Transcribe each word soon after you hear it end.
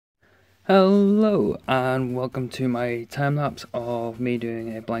Hello and welcome to my time lapse of me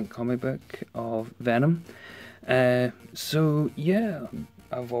doing a blank comic book of Venom. So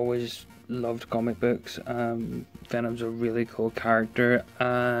I've always loved comic books. Venom's a really cool character,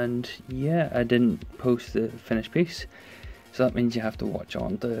 and yeah, I didn't post the finished piece, so that means you have to watch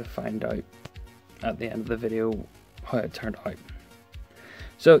on to find out at the end of the video how it turned out.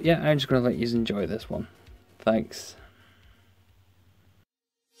 So yeah, I'm just gonna let you enjoy this one. Thanks.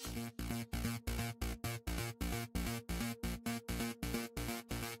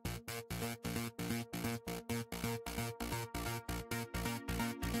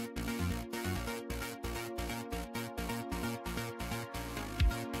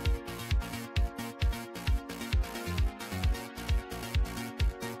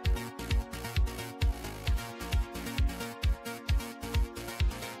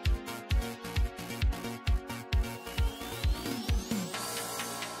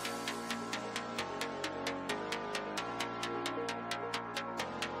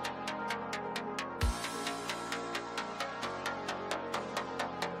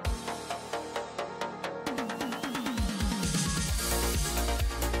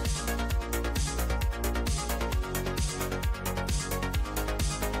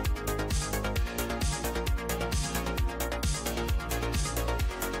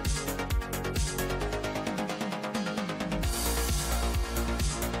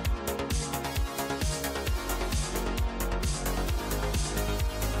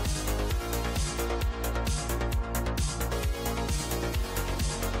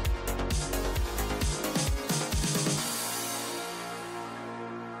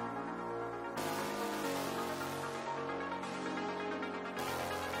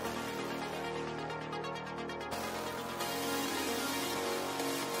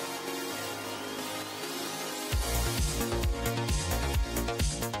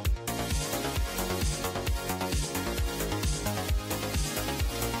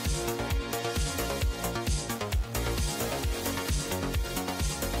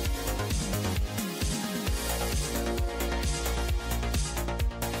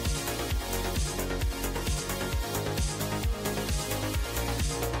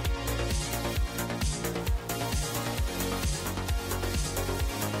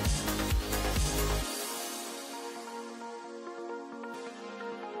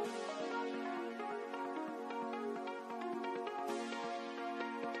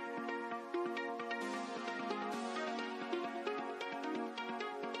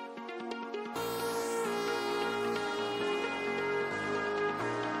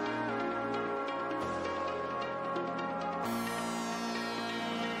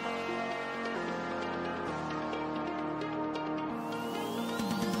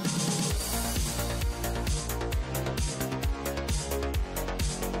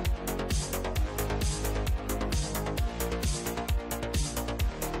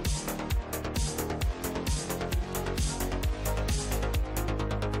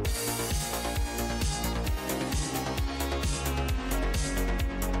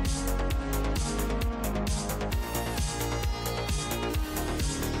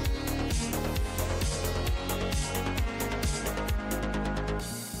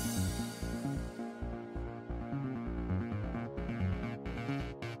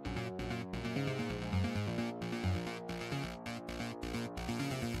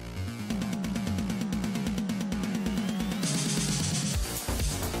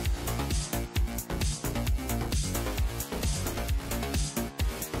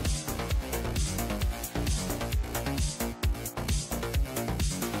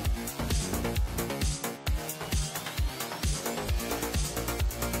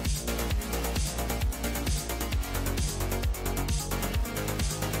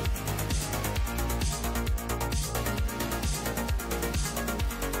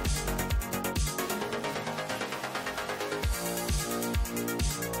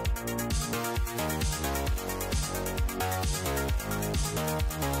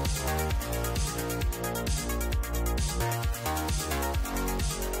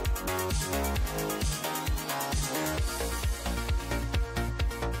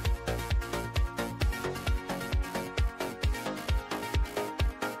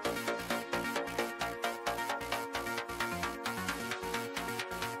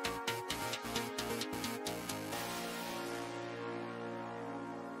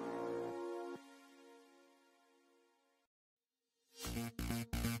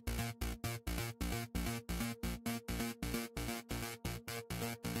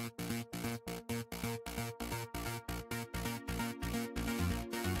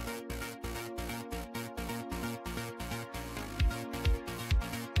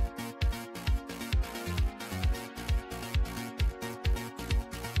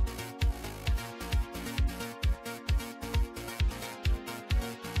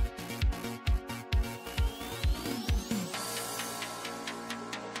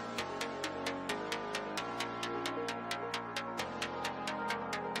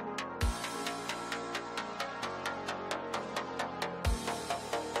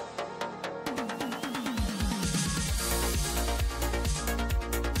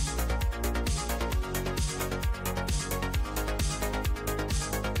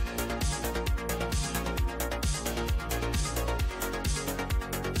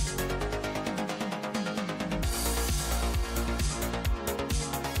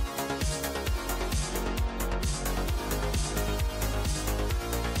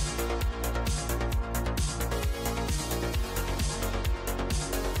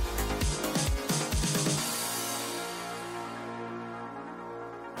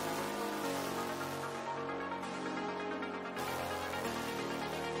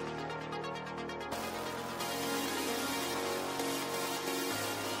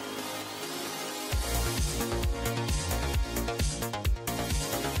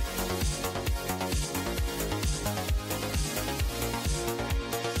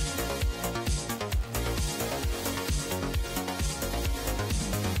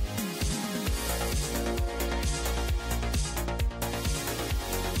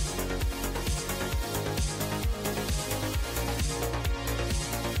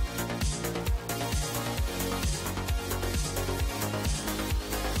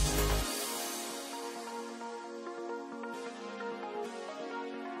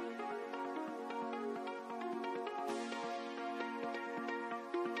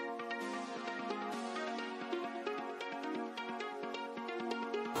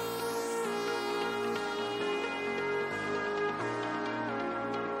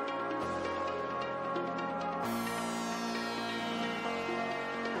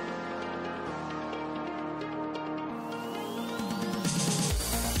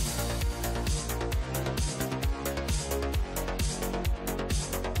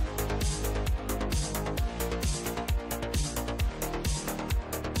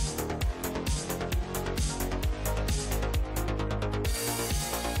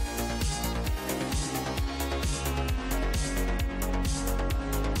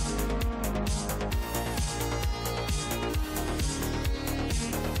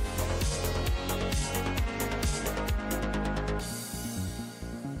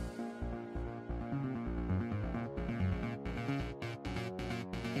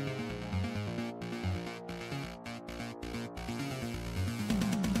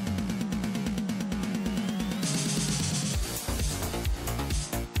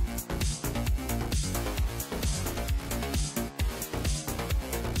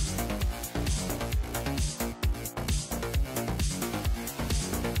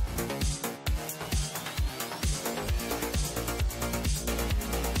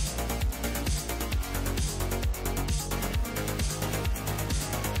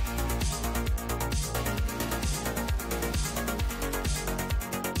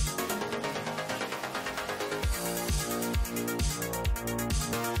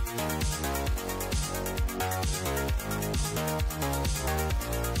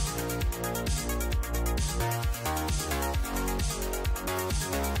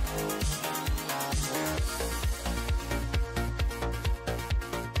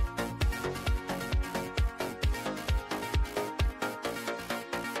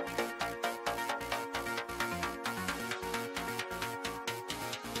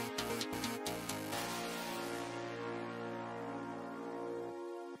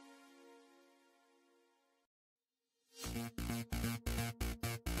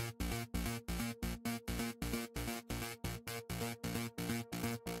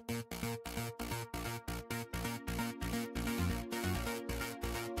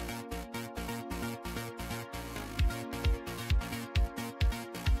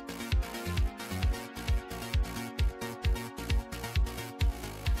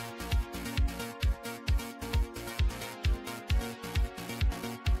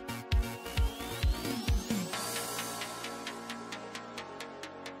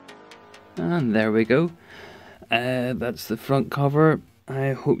 And there we go. That's the front cover.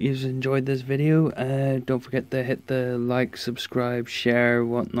 I hope you've enjoyed this video. Don't forget to hit the like, subscribe, share,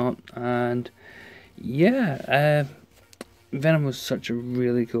 whatnot. And yeah, Venom was such a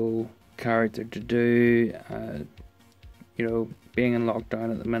really cool character to do. You know, being in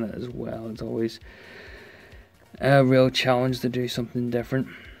lockdown at the minute as well, it's always a real challenge to do something different.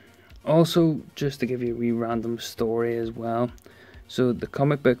 Also, just to give you a wee random story as well. So the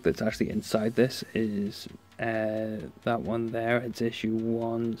comic book that's actually inside this is that one there. It's issue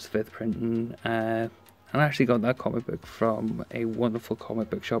 1, it's 5th printing. And I actually got that comic book from a wonderful comic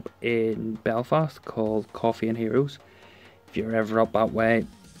book shop in Belfast called Coffee and Heroes. If you're ever up that way,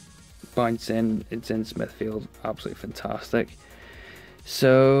 bounce in. It's in Smithfield. Absolutely fantastic.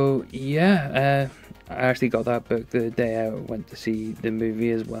 So yeah, I actually got that book the day I went to see the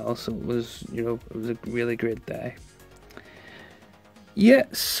movie as well. So it was, you know, it was a really great day. Yeah,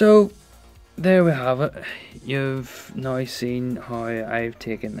 so there we have it. You've now seen how I've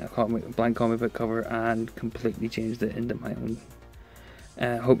taken a blank comic book cover and completely changed it into my own.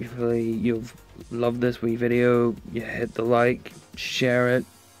 Hopefully you've loved this wee video. You hit the like, share it,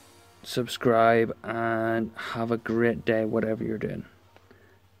 subscribe, and have a great day whatever you're doing.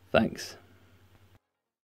 Thanks.